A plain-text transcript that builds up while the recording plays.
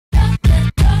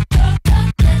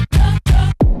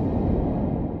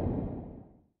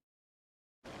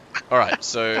All right,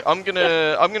 so I'm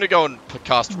gonna go and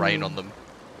cast rain on them.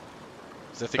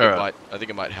 'Cause I think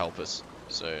it might help us.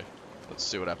 So let's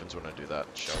see what happens when I do that,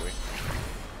 shall we?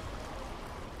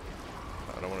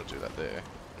 I don't want to do that there.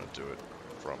 I'm gonna do it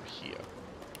from here.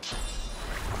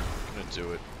 I'm gonna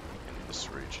do it in this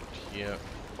region here.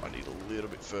 I need a little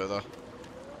bit further.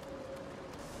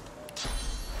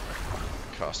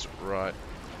 Cast it right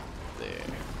there.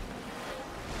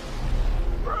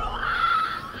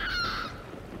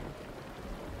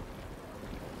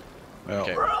 Well,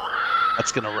 okay.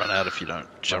 That's gonna run out if you don't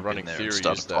jump in there and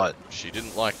start a fight. She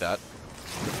didn't like that.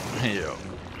 Yeah.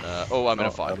 Oh, I'm in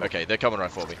a fight. Okay, they're coming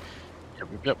right for me.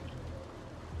 Yep.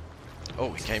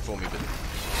 Oh, he came for me, but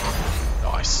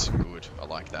nice, good. I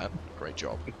like that. Great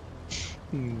job.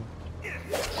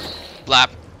 Blap.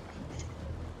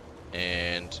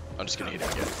 And I'm just gonna hit him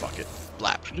again. Fuck it.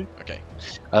 Blap. Okay.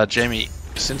 Jamie,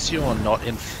 since you're not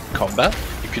in combat,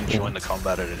 you can join the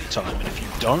combat at any time, and if you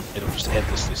don't, it'll just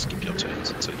endlessly skip your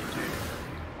turns until you do.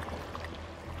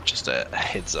 Just a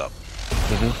heads up.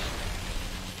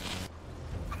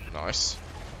 Nice.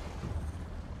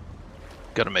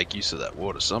 Got to make use of that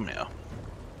water somehow.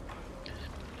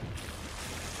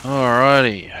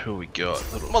 Alrighty, who we got?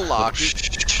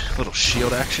 Little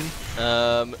shield action.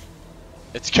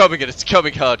 It's coming and it's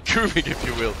coming hard. Cooming, if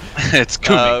you will. It's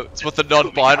coming. It's what the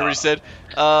non-binary said.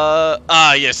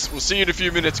 Yes. We'll see you in a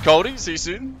few minutes, Coldy. See you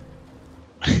soon.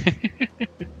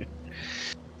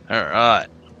 Alright.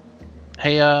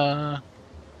 Hey,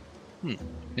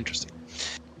 interesting.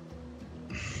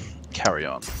 Carry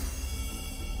on.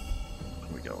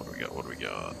 What do we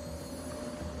got?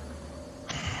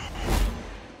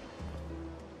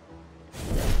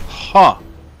 Huh.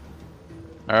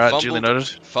 Alright, duly noted.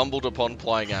 Fumbled upon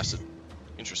applying acid.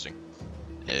 Interesting.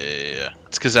 Yeah.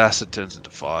 It's because acid turns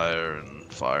into fire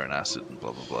and acid and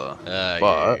blah blah blah.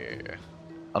 But yeah.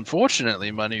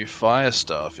 Unfortunately, my new fire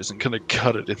stuff isn't gonna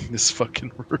cut it in this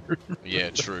fucking room. Yeah,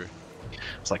 true.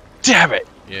 It's like, damn it!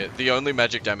 Yeah, the only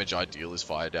magic damage I deal is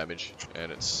fire damage, and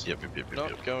it's yep.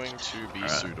 not going to be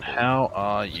suitable. How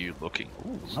are you looking?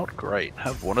 Ooh, not great.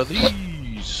 Have one of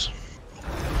these.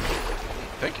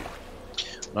 Thank you.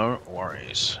 No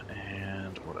worries.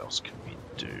 And what else can we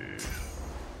do?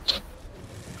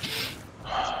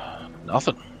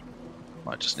 Nothing.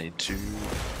 Might just need to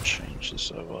change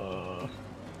this over.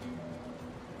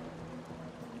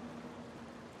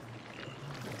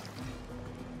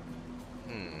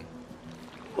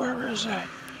 Where is it?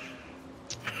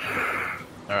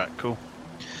 Alright, cool.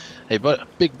 Hey,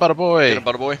 BigButtaBoy! Get him,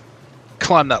 ButterBoy.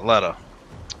 Climb that ladder.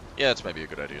 Yeah, that's maybe a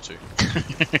good idea too.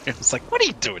 It's like, what are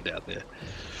you doing down there?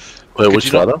 Wait,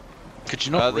 which ladder? Could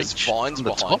you not there's reach vines from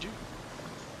the behind top? you.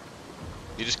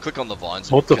 You just click on the vines.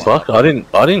 What the fuck? I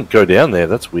didn't go down there.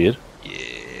 That's weird.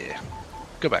 Yeah.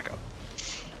 Go back up.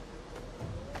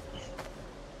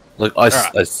 Like I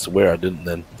swear I didn't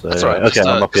then. So, that's right. Okay,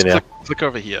 I'm up here now. Click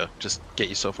over here. Just get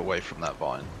yourself away from that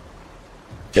vine.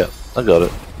 Yeah, I got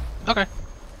it. Okay.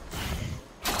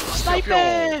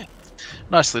 Sniper!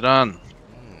 Nicely done.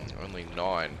 Only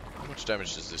 9. How much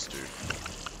damage does this do?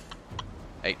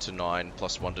 8 to 9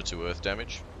 plus 1 to 2 earth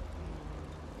damage.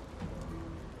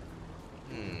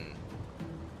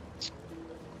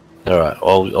 Alright,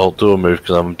 I'll do a move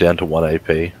because I'm down to 1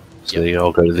 AP. So yeah,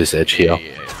 I'll go to this edge here.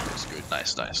 Yeah, that's good.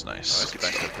 Nice. Get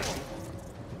back to the prison.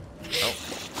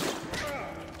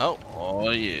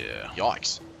 Oh yeah.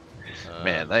 Yikes.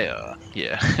 Man, they are.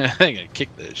 Yeah, they're gonna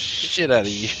kick the shit out of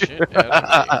you.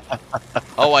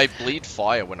 Oh, I bleed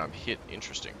fire when I'm hit.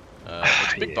 Interesting.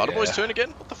 It's BigButtaBoy's turn again?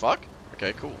 What the fuck?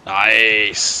 Okay, cool.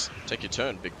 Nice. Take your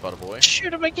turn, BigButtaBoy.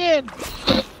 Shoot him again.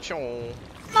 Still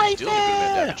a good amount of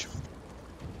damage.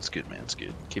 It's good, man. It's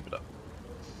good. Keep it up.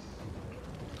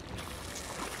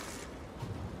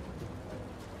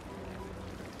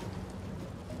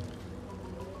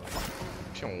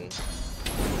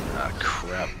 Ah,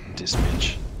 crap. This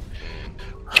bitch.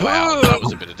 Wow, that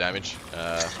was a bit of damage.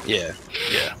 Yeah.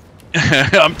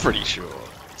 I'm pretty sure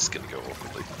it's gonna go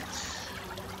awkwardly.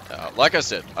 Like I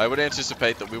said, I would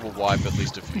anticipate that we will wipe at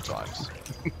least a few times.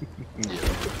 Yeah.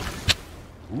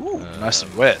 Ooh, nice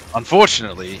and wet.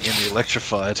 Unfortunately, in the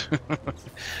electrified,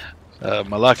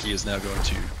 my lucky is now going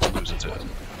to lose a turn.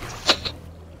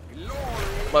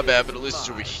 My bad, but at least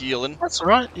we'll be healing. That's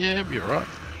alright. Yeah, you're right.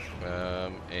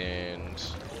 And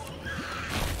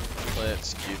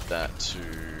let's give that to.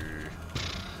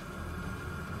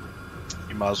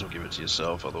 You might as well give it to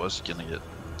yourself, otherwise you're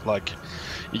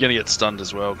gonna get stunned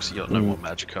as well because you got no more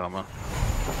magic armor.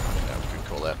 Yeah, good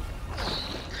call that.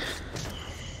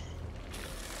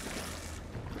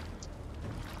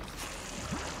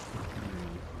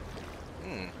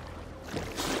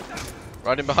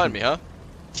 Right in behind me, huh?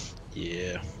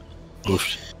 Yeah.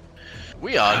 Oof.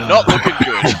 We are not looking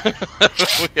good.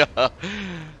 We are.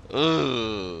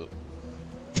 Ugh.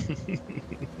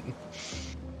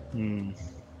 Hmm.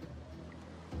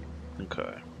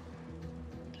 Okay.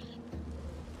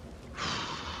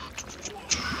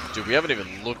 Dude, we haven't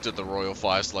even looked at the Royal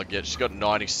Fire Slug yet. She's got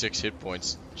 96 hit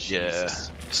points. Yeah,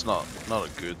 Jesus. it's not a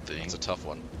good thing. It's a tough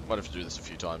one. Might have to do this a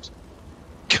few times.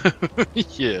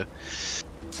 Yeah.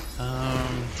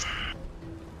 Alright.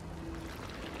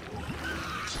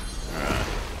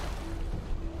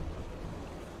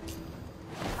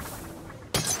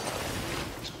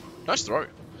 Nice throw.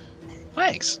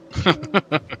 Thanks.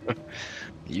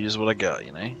 Use what I got,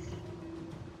 you know.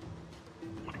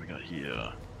 What do we got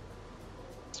here?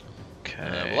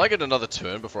 Okay. Will I get another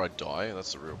turn before I die?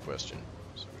 That's the real question.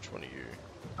 So which one are you?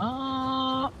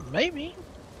 Maybe.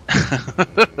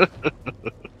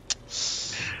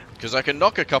 Because I can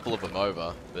knock a couple of them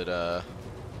over, but and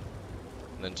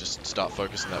then just start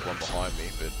focusing that one behind me.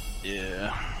 But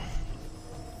Yeah.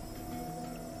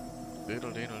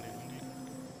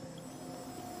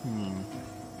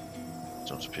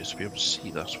 Don't appear to be able to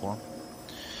see that one.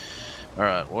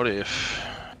 Alright, what if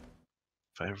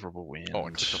favorable wind? Oh, I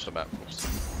clicked off the map. Oops.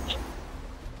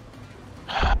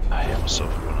 I hit myself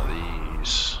with one of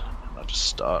these and I just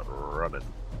start running.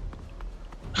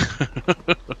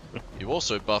 You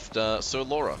also buffed Sir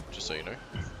Laura, just so you know.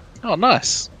 Oh,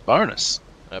 nice. Bonus.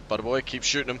 BigButtaBoy, keep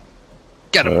shooting him.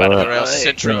 Get him, Alright. You're our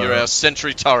sentry. You're our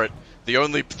sentry turret. The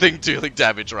only thing dealing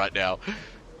damage right now.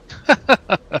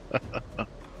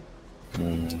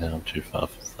 Now I'm too far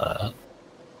for that.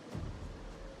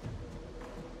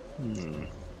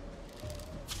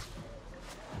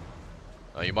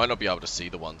 You might not be able to see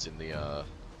the ones in the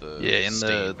Yeah, in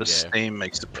Steam. the Steam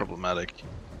makes it problematic.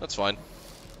 That's fine.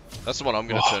 That's the one I'm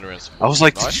gonna turn around. I was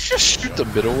like, Nice. did you just shoot the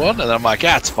middle one? And then I'm like,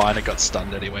 it's fine, it got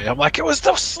stunned anyway. I'm like, it was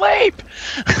still asleep!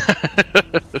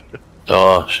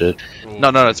 Oh shit. Ooh,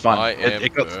 No, it's fine. I am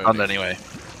It got burning. stunned anyway.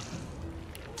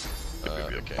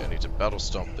 Okay, I need to battle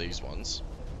stomp these ones.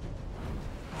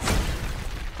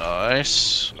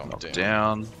 Nice. Knocked Knocked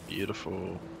down. down.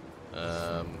 Beautiful.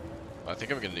 I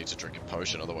think I'm gonna need to drink a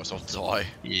potion, otherwise I'll die.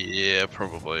 Yeah,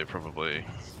 probably.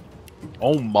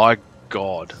 Oh my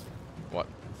god. What?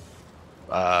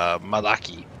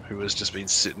 Madaki, who has just been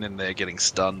sitting in there getting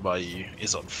stunned by you,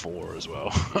 is on 4 as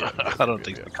well. Yeah, I don't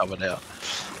think they're coming out.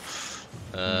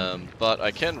 But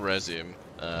I can res him.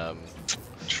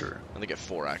 True. I only get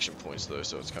 4 action points though,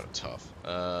 so it's kind of tough.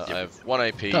 I Yep. have 1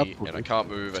 AP and I can't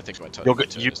move. I think my turn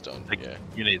is done. Yeah.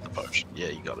 You need the potion. Yeah,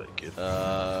 you got it. Good.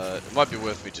 It might be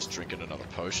worth me just drinking another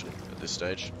potion at this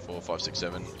stage. 4, 5, 6,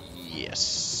 7.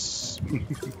 Yes. I'm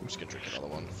just gonna drink another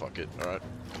one. Fuck it. Alright,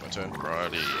 my turn.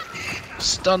 Righty.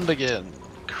 Stunned again.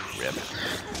 Crap.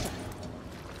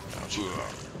 Ouch.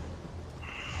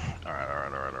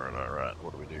 Alright.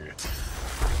 What do we do?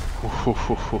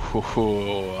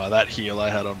 That heal I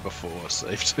had on before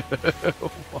saved.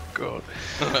 Oh my god.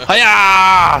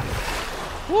 Hiya!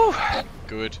 Woo!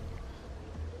 Good.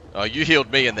 You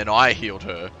healed me and then I healed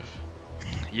her.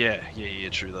 Yeah,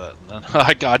 true that. And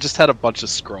then I just had a bunch of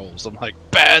scrolls. I'm like,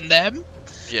 burn them!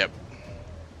 Yep.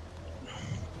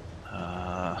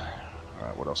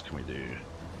 Alright, what else can we do?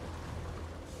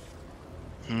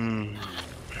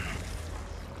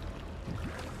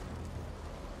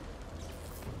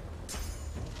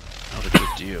 Not a good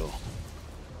deal.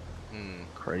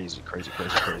 Crazy.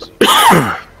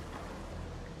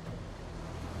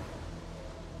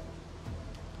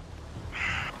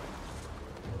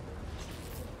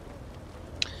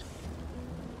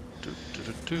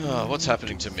 What's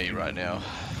happening to me right now?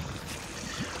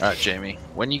 Alright, Jamie,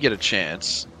 when you get a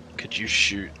chance, could you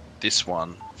shoot this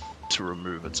one to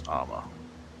remove its armor?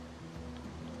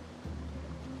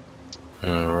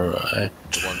 Alright.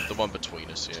 The one between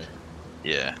us, yeah.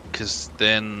 Yeah, because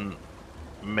then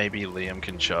maybe Liam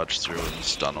can charge through and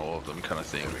stun all of them, kind of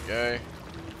thing. There we go.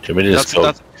 Do you want me to just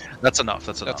go? That's enough.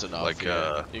 That's That's enough. Like,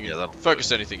 yeah. You can that'll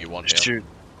focus anything you want now.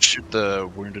 Shoot the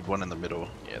wounded one in the middle.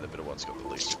 Yeah, the middle one's got the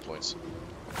least hit points.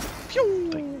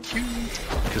 Thank you.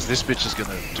 Because this bitch is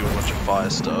gonna do a bunch of fire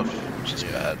stuff, which is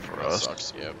bad for That us.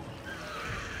 sucks, yeah.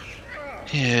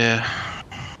 Yeah.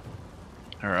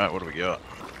 Alright, what do we got?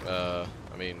 I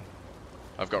mean,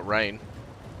 I've got rain.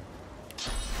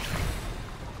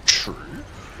 True.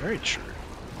 Very true.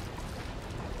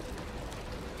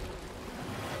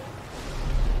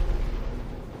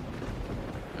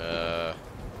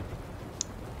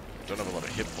 Don't have a lot of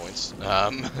hit points.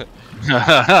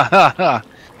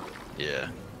 Yeah.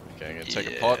 Okay, I'm gonna take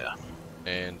a pot,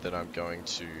 and then I'm going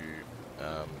to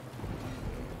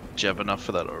Do you have enough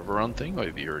for that overrun thing, or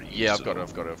have you already? Yeah, used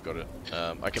I've got it.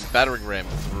 I can battering ram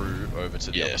through over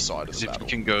to the other side of the if battle. you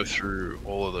can go through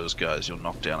all of those guys, you'll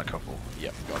knock down a couple.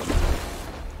 Yep, got it.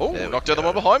 Oh, There we knocked down the go.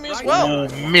 one behind me as well. Oh,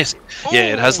 miss.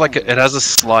 Yeah, it has like it has a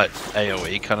slight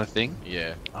AOE kind of thing.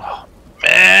 Yeah. Oh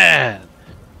man,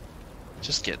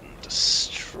 just getting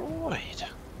destroyed.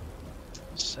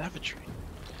 Savagery.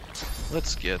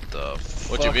 Let's get the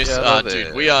What'd you fuck miss? out of Dude,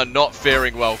 there. we are not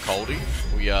faring well, Coldy.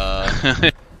 We are...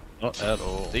 Not at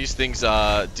all. These things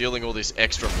are dealing all this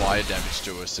extra fire damage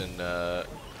to us, and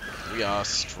we are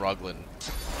struggling.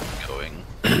 Going.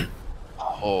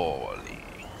 Holy.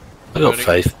 I got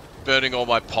faith. Burning all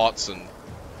my pots and...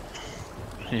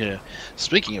 Yeah.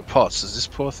 Speaking of pots, has this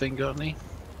poor thing got any?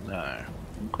 No.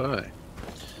 Okay.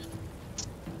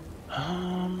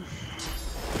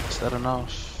 Is that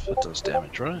enough? That does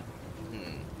damage, right?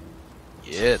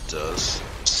 Yeah, it does.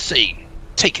 See,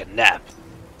 take a nap.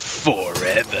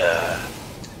 Forever.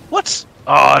 What?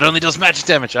 Oh, it only does magic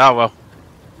damage. Ah, well.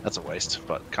 That's a waste,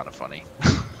 but kind of funny.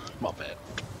 My bad.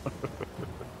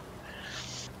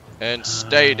 And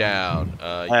stay down.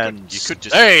 You could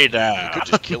just stay down. You could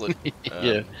just kill it.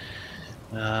 Yeah.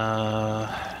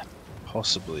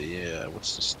 Possibly, yeah.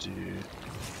 What's this do?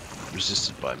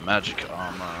 Resisted by magic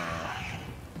armor.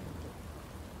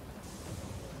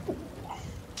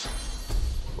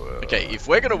 Okay, if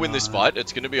we're gonna win this fight,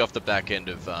 it's gonna be off the back end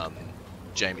of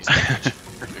Jamie's damage.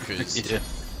 Because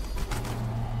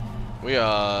we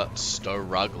are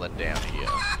struggling down here.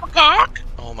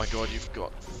 Oh my god, you've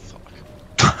got... Fuck.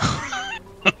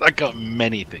 I got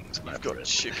many things. You've got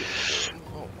chicken.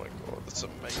 Oh my god, that's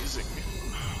amazing.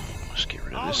 Let's get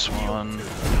rid of this one.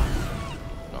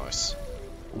 Nice.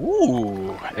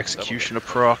 Ooh, Executioner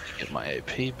proc. Get my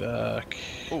AP back.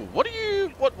 Oh, what do you...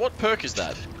 What perk is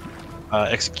that?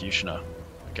 Executioner.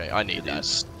 Okay, I need It that.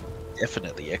 is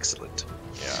definitely excellent.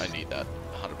 Yeah, I need that.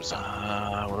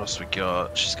 100%. What else we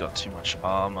got? She's got too much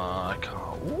armor. I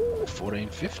can't. Ooh, 14,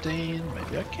 15.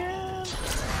 Maybe I can.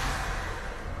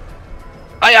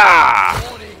 Aya!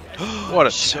 What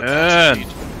a turn!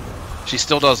 She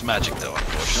still does magic though,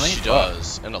 unfortunately. She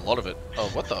does, and a lot of it. Oh,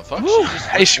 what the fuck? Woo!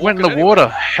 Hey, she went in the water.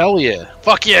 Hell yeah!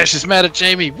 Fuck yeah! She's mad at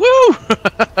Jamie. Woo!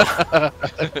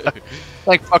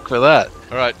 Thank fuck for that.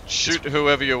 All right, shoot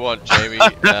whoever you want, Jamie.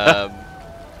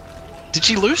 Did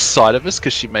she lose sight of us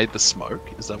because she made the smoke?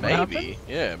 Is that what happened? Maybe.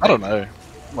 Yeah. Maybe. I don't know.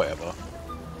 Whatever.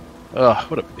 Ugh,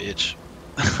 what a bitch.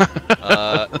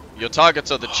 Your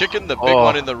targets are the chicken, the big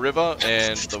one in the river,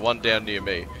 and the one down near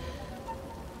me.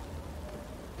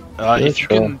 If you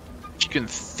can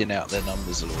thin out their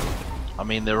numbers a little bit. I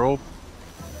mean, they're all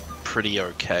pretty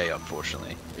okay,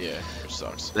 unfortunately. Yeah, which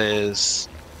sucks.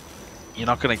 You're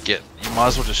not gonna get. You might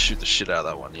as well just shoot the shit out of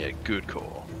that one. Yeah, good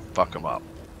call. Fuck them up.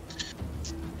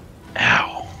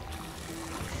 Ow.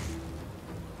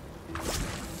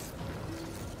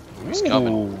 He's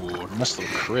coming. Ooh, nice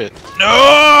little crit.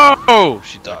 No!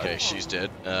 She died. Okay, she's dead.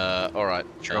 Alright.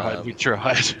 We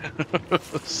tried.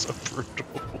 So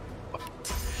brutal.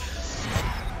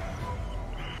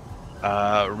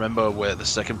 Remember where the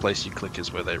second place you click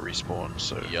is where they respawn,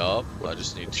 so... Yup, I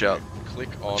just need to click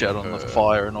on watch out on the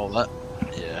fire and all that.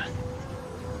 Yeah.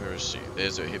 Where is she?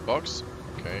 There's her hitbox.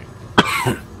 Okay.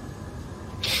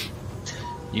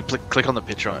 You click on the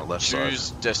picture on the left side.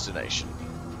 Choose destination.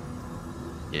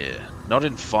 Yeah. Not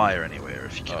in fire anywhere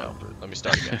if you can help it. Let me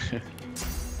start again.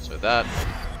 So that,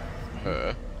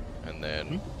 her, and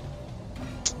then...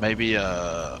 Maybe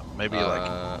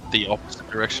like the opposite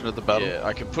direction of the battle. Yeah,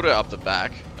 I can put her up the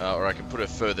back, or I can put her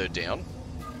further down.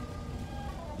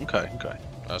 Okay.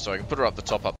 So I can put her up the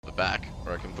top, up the back,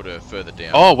 or I can put her further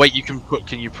down. Oh wait,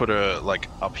 can you put her like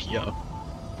up here?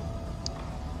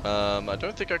 I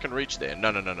don't think I can reach there. No.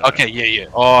 Okay, yeah.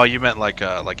 Oh, you meant like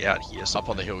out here. Up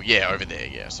on the hill. Yeah, over there.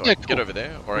 Yeah. So I can get over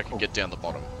there, or I can get down the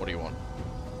bottom. What do you want?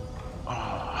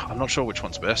 I'm not sure which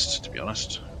one's best, to be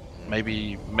honest.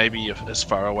 Maybe as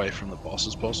far away from the boss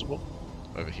as possible.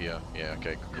 Over here. Yeah.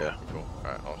 Okay. Cool. Yeah. Cool. All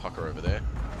right. I'll huck her over there.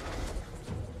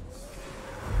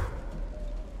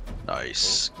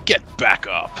 Nice. Cool. Get back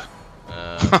up.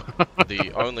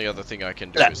 The only other thing I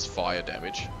can do is fire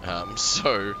damage.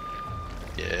 So.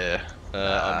 Yeah.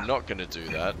 I'm not gonna do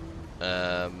that.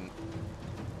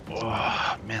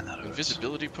 Oh man, that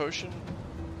invisibility potion.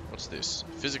 What's this?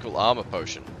 Physical armor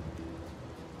potion.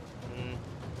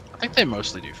 I think they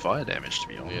mostly do fire damage, to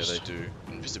be honest. Yeah, they do.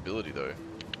 Invisibility though.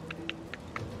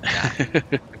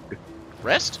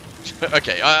 Rest?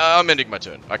 Okay, I'm ending my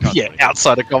turn. I can't. Yeah,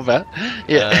 outside of combat.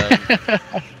 Yeah.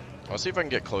 I'll see if I can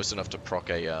get close enough to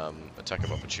proc a attack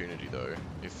of opportunity though.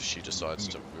 If she decides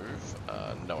to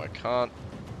move. No, I can't.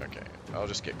 Okay, I'll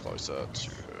just get closer to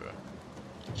her.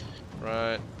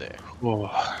 Right there. Oh,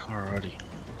 alrighty.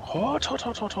 Hot.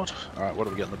 Alright, what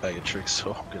do we got in the bag of tricks?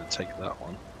 Oh, I'm gonna take that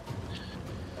one.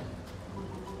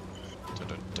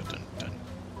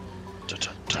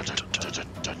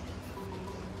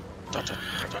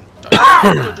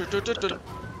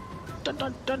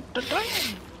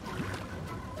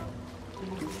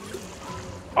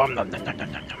 Oh, no.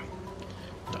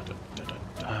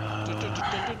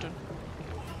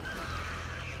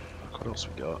 What else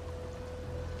we got?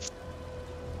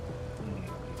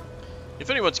 If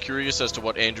anyone's curious as to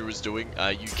what Andrew is doing,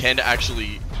 you can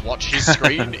actually watch his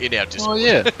screen in our Discord. Oh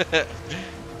yeah.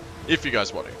 If you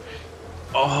guys want to.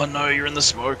 Oh no, you're in the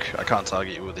smoke. I can't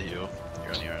target you with a heal.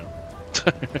 You're on your own.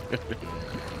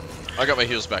 I got my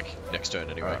heals back next turn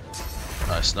anyway.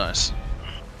 Right. Nice.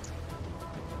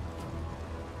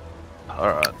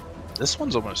 Alright. This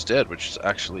one's almost dead, which is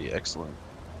actually excellent.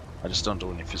 I just don't do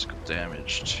any physical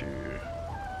damage to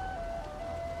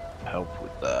help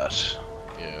with that.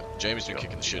 Yeah, Jamie's been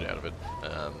kicking the shit out of it.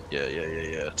 Yeah,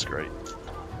 it's great.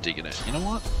 Digging it. You know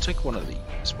what? Take one of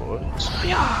these, boys.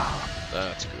 Yeah,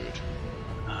 that's good.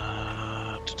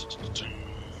 That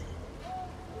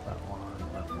one.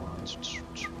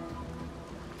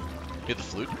 Hear the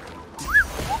flute?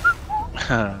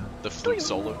 The flute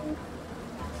solo.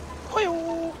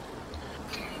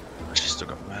 She's still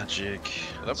got magic.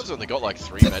 That one's only got like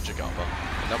 3 magic armor,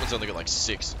 and that one's only got like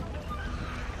 6.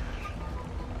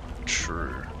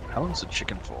 True. How long's the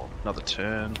chicken for? Another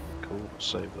turn. Cool.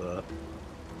 Save that.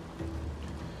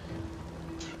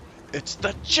 It's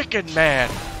the chicken man!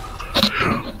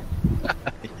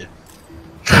 Yeah.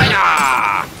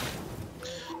 Fire!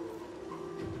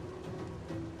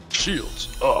 Shields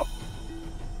up.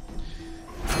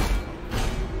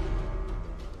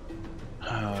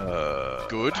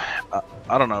 Good.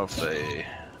 I don't know if they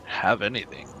have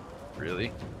anything,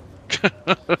 really.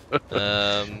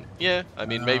 Yeah, I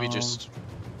mean, maybe just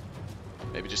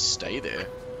stay there.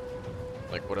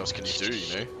 Like, what else can you do,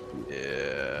 you know?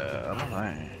 Yeah, I don't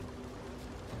know.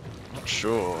 Not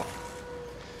sure.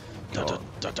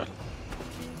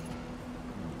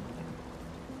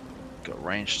 Got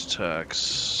ranged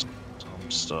attacks,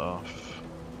 some stuff.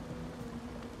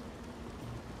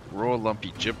 Raw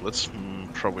lumpy giblets.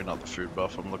 Probably not the food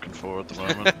buff I'm looking for at the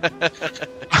moment.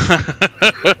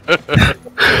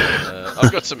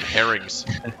 I've got some herrings.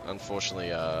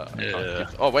 Unfortunately, I can't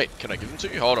give... Oh wait, can I give them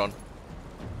to you? Hold on.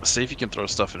 See if you can throw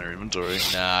stuff in your inventory.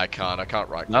 Nah, I can't. I can't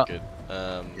right click it.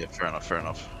 Yeah, fair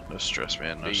enough. No stress,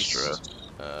 man. No stress.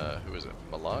 Who is it?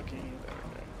 Malarkey?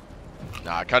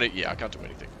 Nah, I can't. Yeah, I can't do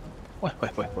anything. Wait.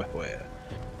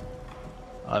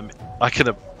 I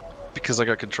can. Because I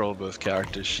got control of both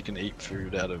characters, she can eat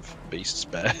food out of Beast's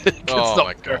bag. Oh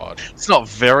my god. It's not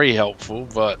very helpful,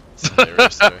 but...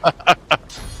 Hilarious, though.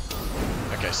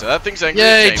 Okay, so that thing's angry.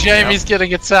 Yay, Jamie's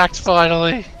getting attacked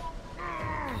finally!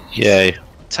 Yay.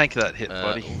 Tank that hit,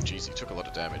 buddy. Oh jeez, he took a lot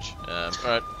of damage.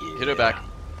 Alright, hit her back.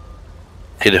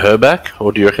 Hit her back?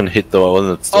 Or do you reckon hit the one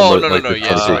that's... Oh, on no, like no, the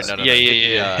yeah, sorry, 26? no.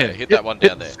 Yeah. Hit that one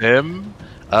down there. Him.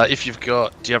 If you've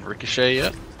got... Do you have Ricochet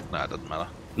yet? Nah, it doesn't matter.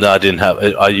 No, I didn't have...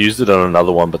 I used it on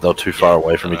another one, but they were too far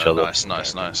away from each other. Nice.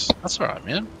 That's alright,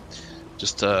 man.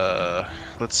 Just,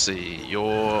 let's see.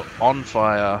 You're on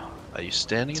fire. Are you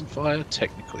standing in fire?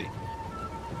 Technically.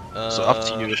 So up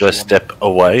to you. Should I step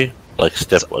away? Like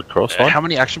step across one? How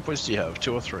many action points do you have?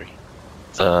 2 or 3?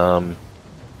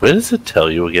 Where does it tell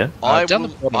you again? I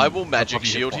will magic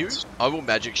shield you. I will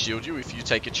magic shield you if you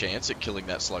take a chance at killing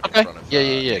that slug in front of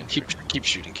Yeah. Keep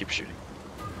shooting.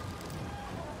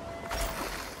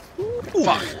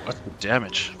 Fuck! That's good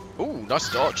damage. Ooh, nice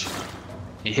dodge.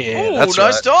 Yeah, Ooh, that's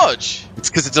nice right. dodge. It's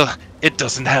because it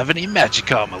doesn't have any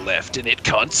magic armor left and it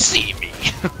can't see me.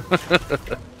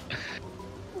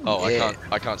 Oh, yeah.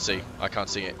 I can't see. I can't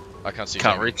see it. I can't see.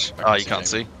 Can't Jamie. reach. I You can't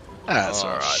see. That's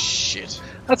alright. Shit.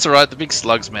 That's alright. The big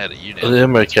slug's mad at you now.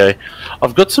 I'm okay.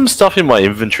 I've got some stuff in my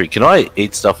inventory. Can I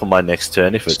eat stuff on my next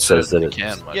turn if it says that it...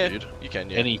 can, my Yeah, dude. you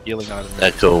can. Yeah. Any healing item.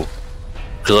 That's cool.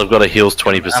 Because I've got a heals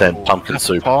 20% pumpkin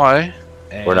soup. Pie.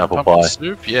 Or an apple pumpkin pie.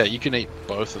 Soup. Yeah, you can eat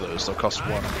both of those. They'll cost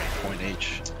 1 point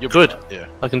each. You're Good. Yeah.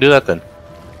 I can do that then.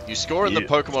 You score in the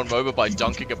Pokemon MOBA by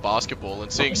dunking a basketball,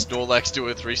 and seeing Snorlax do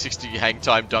a 360 hang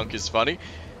time dunk is funny.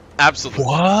 Absolutely.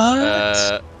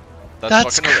 What?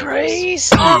 That's fucking hilarious.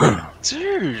 crazy,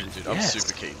 dude. I'm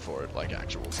super keen for it, like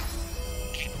actual.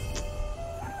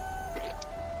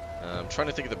 I'm trying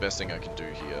to think of the best thing I can do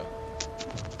here.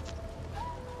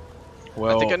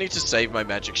 Well, I think I need to save my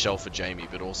magic shell for Jamie,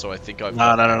 but also I think I've...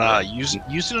 No. Use it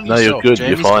on yourself. No, you're good.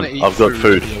 Jamie's You're fine. gonna eat I've got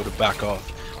food. To be able to back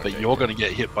off, but Okay. you're going to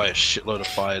get hit by a shitload of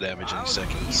fire damage in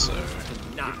seconds. So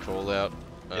Good call out.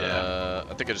 Yeah.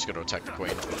 I think I just got to attack the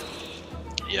queen.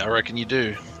 Yeah, I reckon you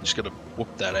do. Just gotta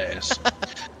whoop that ass.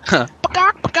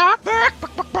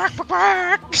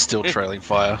 Still trailing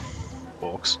fire.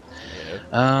 Orcs.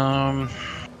 Yeah.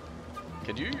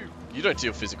 Can you? You don't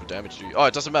deal physical damage, do you? Oh,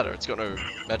 it doesn't matter. It's got no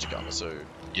magic armor, so.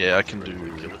 Yeah, I can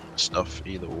do stuff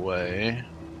either way.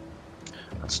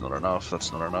 That's not enough.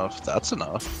 That's not enough. That's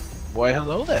enough. Why,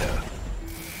 hello there.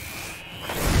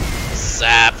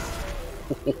 Zap.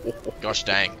 Gosh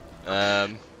dang.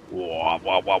 Wop,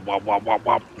 wop, wop, wop, wop, wop,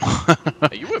 wop.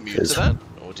 Are you immune to that,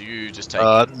 or do you just take?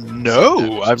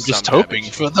 No, I'm just hoping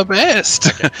for the best.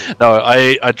 Okay, cool. No,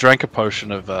 I drank a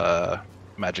potion of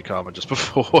magic armor just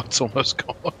before. It's almost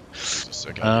gone. Jesus,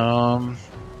 okay.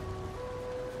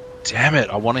 Damn it!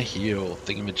 I want to heal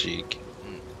thingamajig,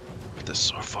 but they're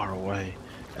so far away,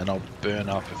 and I'll burn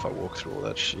up if I walk through all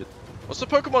that shit. What's the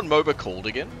Pokemon MOBA called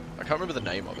again? I can't remember the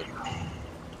name of it.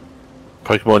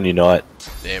 Pokemon Unite.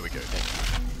 There we go. Thank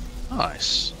you.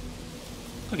 Nice.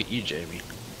 Look at you, Jamie.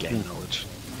 Gain knowledge.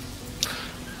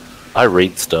 I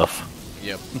read stuff.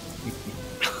 Yep.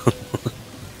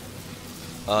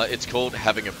 It's called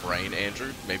having a brain,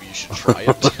 Andrew. Maybe you should try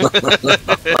it.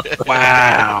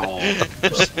 Wow.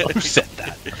 Who said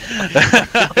that?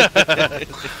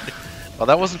 Oh,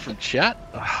 that wasn't from chat?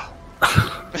 Oh.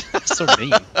 So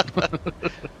mean.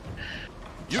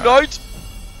 Unite!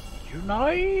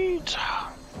 Unite!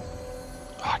 Oh,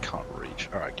 I can't reach.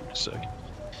 Alright, give me a sec.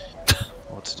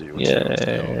 What to do?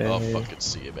 I'll fucking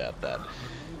see about that.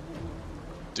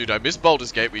 Dude, I miss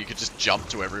Baldur's Gate where you could just jump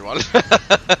to everyone.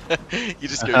 You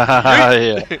just go.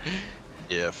 Yeah.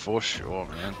 Yeah, for sure,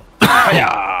 man.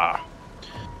 Hiya!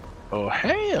 Oh,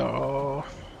 hey, oh.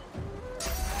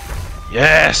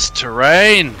 Yes,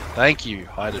 terrain! Thank you,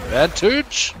 height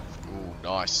advantage. Ooh,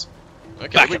 nice. Okay,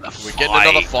 Back we're in the getting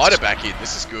another fighter back in.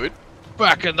 This is good.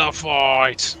 Back in the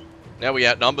fight! Now we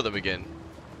outnumber them again.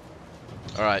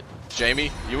 Alright,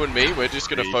 Jamie, you and me, we're just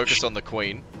going to focus on the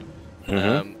queen.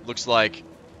 Looks like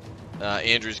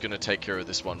Andrew's going to take care of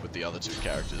this one with the other two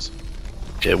characters.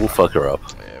 Yeah, we'll fuck her up.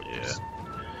 Yeah.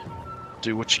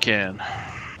 Do what you can.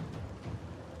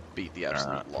 Beat the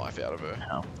absolute life out of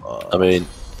her. I mean,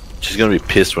 she's gonna be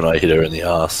pissed when I hit her in the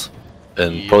ass,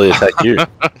 and probably attack you.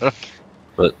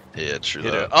 But yeah, true.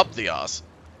 Hit her up the ass.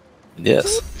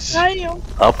 Yes.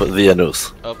 Up the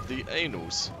anus. Up the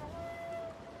anus.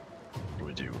 What do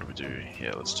we do? What do we do?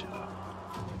 Yeah, let's do that.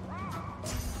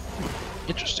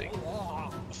 Interesting.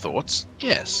 Thoughts?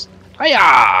 Yes.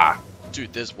 Hiya!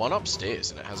 Dude, there's one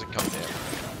upstairs and it hasn't come down.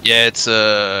 Yeah, it's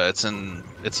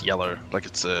yellow, like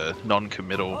it's a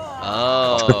non-committal.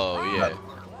 Oh yeah.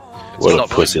 What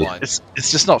not a pussy. blind. It's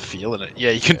just not feeling it.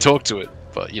 Yeah, you can talk to it,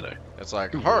 but you know. It's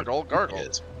like gurgle, gurgle. Yeah.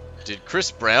 Did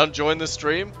Chris Brown join the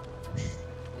stream?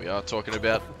 We are talking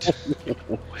about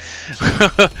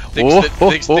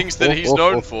things that he's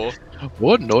known for.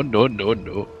 Oh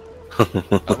no.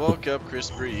 I woke up Chris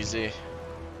Breezy.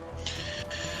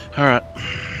 Alright.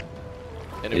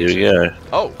 Here we go.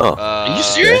 Oh. Are you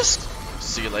serious?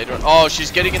 See you later. Oh,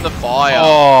 she's getting in the fire.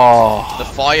 Oh. The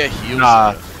fire heals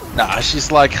her. Nah,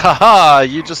 she's like, haha,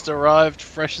 you just arrived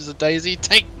fresh as a daisy,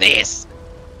 take this!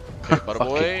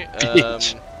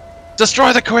 BigButtaBoy.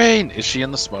 Destroy the queen! Is she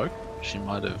in the smoke? She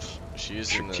might have. She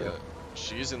is in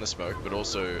the smoke, but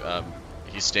also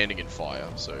he's standing in fire,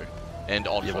 so and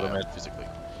on fire physically.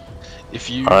 If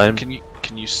you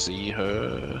can you see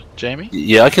her, Jamie?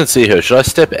 Yeah, I can see her. Should I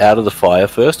step out of the fire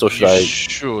first, or should I?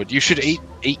 You should eat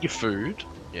your food.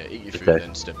 Yeah, eat your food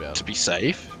and step out to be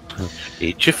safe.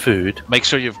 Eat your food. Make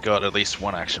sure you've got at least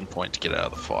one action point to get out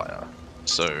of the fire.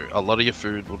 So a lot of your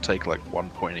food will take like 1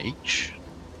 point each.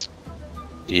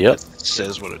 Yep. It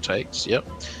says what it takes. Yep.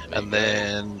 And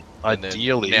then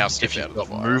ideally, if you've got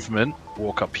movement,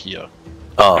 walk up here.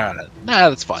 Oh. Nah,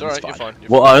 that's fine. It's that's fine.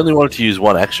 Well, I only wanted to use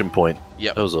one action point.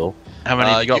 Yep. That was all. How many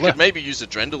have you got you left? could maybe use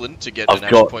adrenaline to get an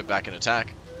action point back and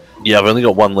attack. Yeah, I've only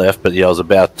got one left, but yeah, I was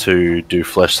about to do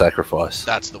flesh sacrifice.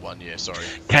 That's the one, yeah, sorry.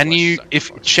 Can you,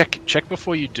 check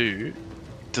before you do,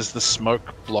 does the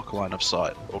smoke block line of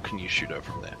sight, or can you shoot her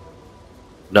from there?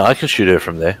 No, I can shoot her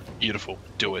from there. Beautiful.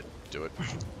 Do it. Do it.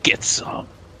 Get some.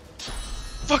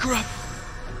 Fuck her up!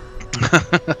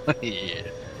 Yeah.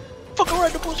 Fuck her right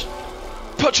in the bush!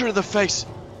 Punch her in the face!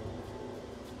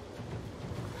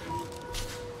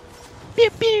 Pew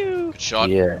pew! Good shot.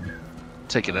 Yeah.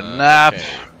 Taking a nap. Okay.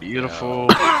 Beautiful.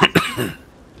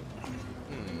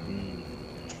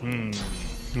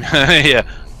 Yeah.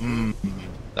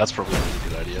 That's probably a really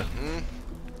good idea.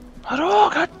 Oh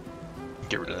god!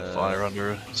 Get rid of the fire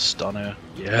under her. Stun her.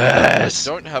 Yes!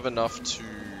 I don't have enough to...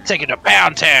 Take it to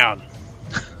Pound Town!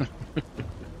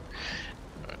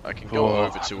 I can go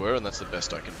over to her, and that's the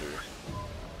best I can do.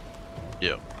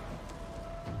 Yep.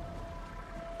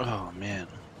 Oh man.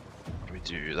 What do we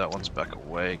do? That one's back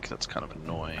awake. That's kind of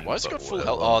annoying. Why has it got full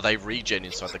health? Oh, they regen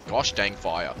inside the gosh dang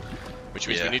fire. Which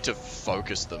means we need to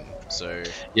focus them, so...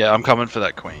 Yeah, I'm coming for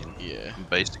that queen. Yeah. I'm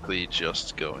basically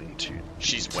just going to...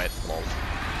 She's wet, lol.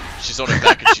 She's on her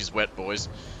back and she's wet, boys.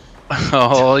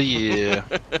 Oh, yeah.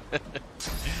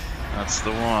 That's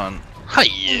the one.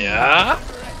 Hiya!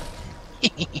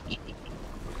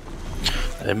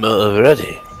 I'm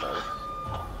already.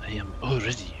 I am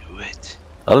already wet.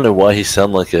 I don't know why he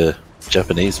sounded like a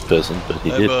Japanese person, but he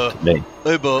did to me.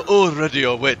 I'm already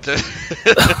wet.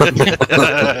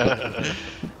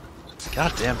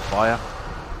 Goddamn fire.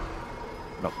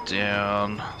 Knock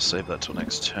down. Save that till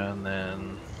next turn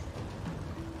then.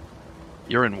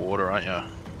 You're in water, aren't you?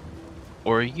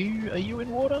 Or are you in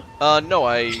water? No,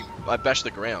 I bashed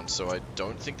the ground, so I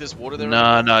don't think there's water there.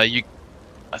 No, you...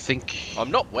 I think...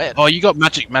 I'm not wet. Oh, you got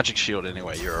magic shield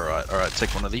anyway, you're alright. Alright,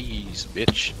 take one of these,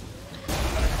 bitch.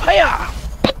 Hiya!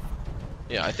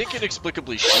 Yeah, I think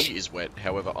inexplicably she is wet,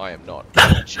 however I am not.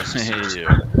 Jesus.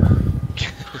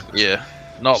 Yeah,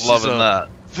 not loving that.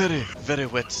 Very, very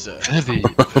wet, sir.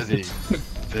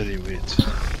 Very wet.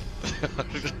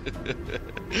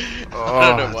 I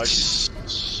don't know why she's...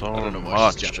 So I don't know why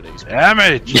much she's Japanese.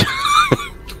 damage!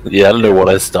 Yeah, I don't know what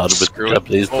I started with Screw it.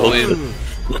 Japanese.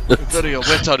 Very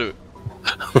wet, I do.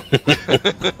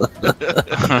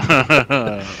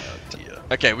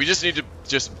 Okay, we just need to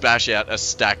just bash out a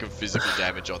stack of physical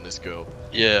damage on this girl.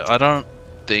 Yeah, I don't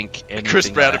think anything Chris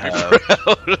Brown would be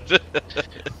proud.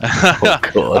 Oh,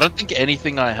 God. I don't think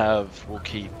anything I have will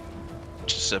keep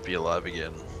Giuseppe alive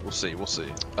again. We'll see, we'll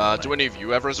see. Do any of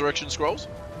you have resurrection scrolls?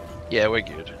 Yeah, we're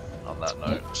good on that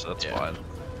note, so that's fine.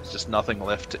 Just nothing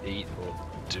left to eat or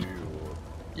do. Or...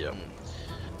 Yeah.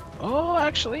 Oh,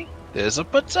 actually, there's a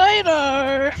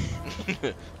potato!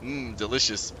 Mmm,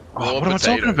 delicious. Oh, what am I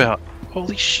talking about?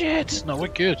 Holy shit! No, we're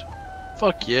good.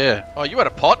 Fuck yeah. Oh, you had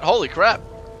a pot? Holy crap.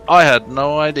 I had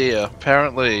no idea.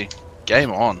 Apparently,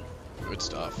 game on. Good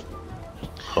stuff.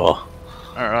 Oh.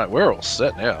 Alright, we're all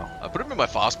set now. I put them in my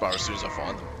fast bar as soon as I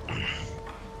find them.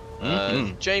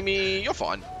 Jamie, you're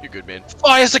fine. You're good, man.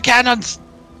 Fires the cannons!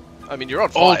 I mean, you're on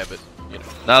fire, but, you know.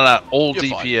 No, all You're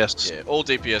DPS. fine. Yeah, all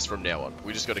DPS from now on.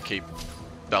 We just got to keep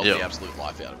belting the absolute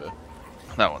life out of her.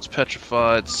 That one's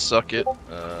petrified, suck it.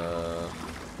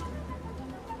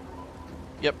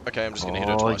 Yep, okay, I'm just going to hit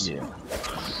her twice. Yeah.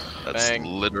 That's Bang.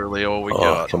 literally all we Oh,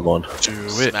 got. come on. Do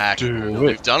it, Smack. do it.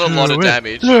 We've done a lot of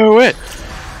damage. Do it!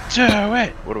 Do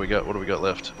it! What do we got? What do we got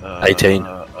left? 18.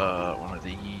 One of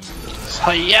these.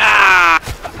 Hiya!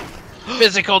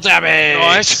 Physical damage!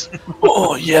 Nice.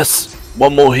 Oh, yes.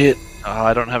 One more hit.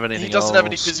 I don't have anything He doesn't have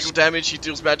any else. physical damage, he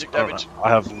deals magic damage. I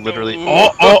have literally... No.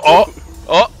 Oh!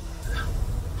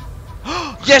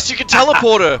 Yes, you can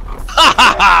teleport her!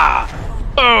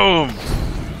 Boom!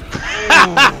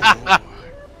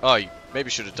 Oh, you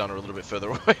maybe should have done her a little bit further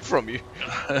away from you.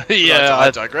 Yeah, I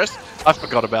digress. I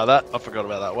forgot about that. I forgot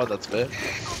about that one. That's fair.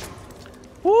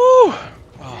 Woo! Oh,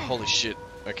 holy shit.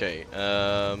 Okay,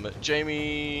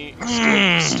 Jamie...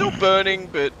 Still burning,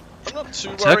 but I'm not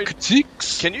too worried.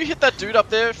 Tactics. Can you hit that dude up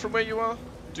there from where you are?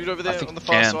 Dude over there on the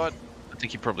far side? I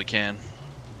think you probably can.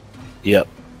 Yep.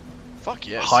 Fuck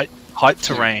yes. Height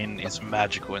terrain is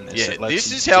magical in this. Yeah,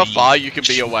 this is how far you can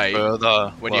be away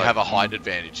further, when you have a height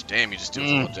advantage. Damn, you just deal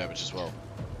a lot of damage as well.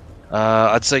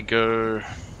 I'd say go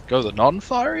the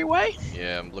non-fiery way.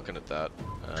 Yeah, I'm looking at that.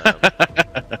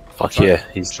 Fuck yeah.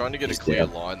 He's Trying to get a clear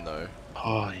line though.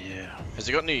 Oh yeah. Has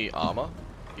he got any armor?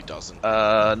 He doesn't.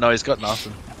 No, he's got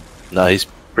nothing. No, he's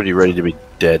pretty ready to be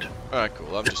dead. Alright,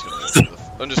 cool. I'm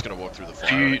just gonna walk through the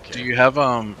fire. Do you have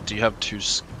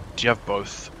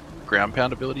both ground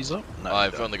pound abilities up? No,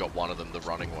 I've only got one of them, the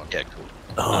running one. Yeah, cool.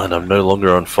 Oh, and I'm no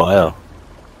longer on fire.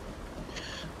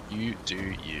 You do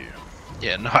you.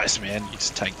 Yeah, nice man. You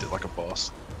just tanked it like a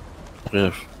boss.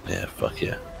 Yeah, fuck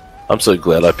yeah. I'm so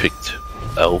glad I picked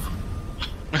Elf.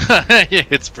 Yeah,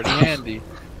 it's pretty handy.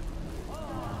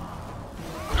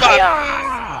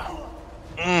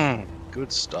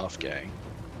 Good stuff, gang.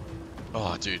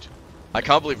 Oh, dude. I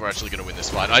can't believe we're actually going to win this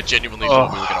fight. I genuinely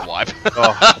thought we were going to wipe.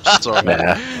 Oh, I'm sorry.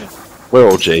 Nah. We're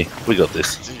all G. We got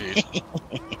this. Dude.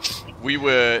 We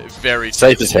were very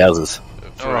Safe as houses.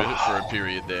 for a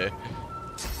period there.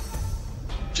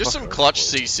 Just some clutch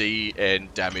CC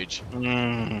and damage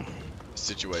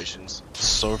situations.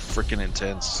 So freaking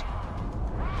intense.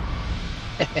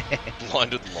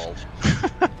 Blinded lol.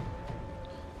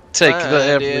 Take the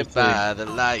everything. By the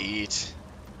light.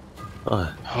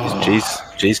 Oh, is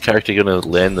G's character gonna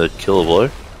land the killer blow?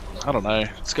 I don't know.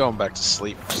 It's going back to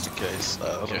sleep just in case.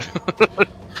 Okay.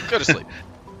 Go to sleep.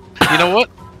 You know what?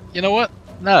 You know what?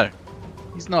 No,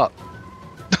 he's not.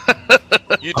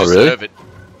 You Oh, deserve it.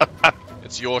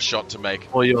 It's your shot to make.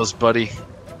 All yours, buddy.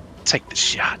 Take the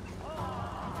shot.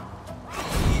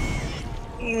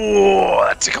 Whoa,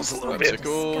 that tickles a little bit.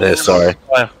 Tickles. Yeah, sorry.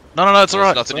 No, it's There's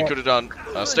alright. nothing you could have done.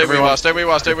 Stay where you are, stay where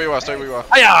you are, stay where you are, stay where you are.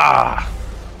 Hiya!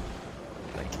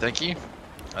 Thank you.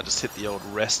 I just hit the old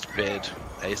rest bed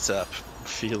ASAP.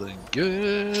 Feeling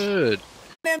good.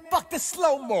 Man, fuck the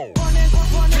slow-mo.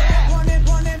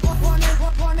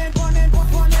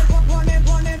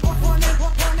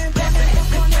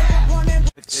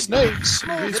 Snakes,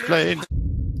 who's playing?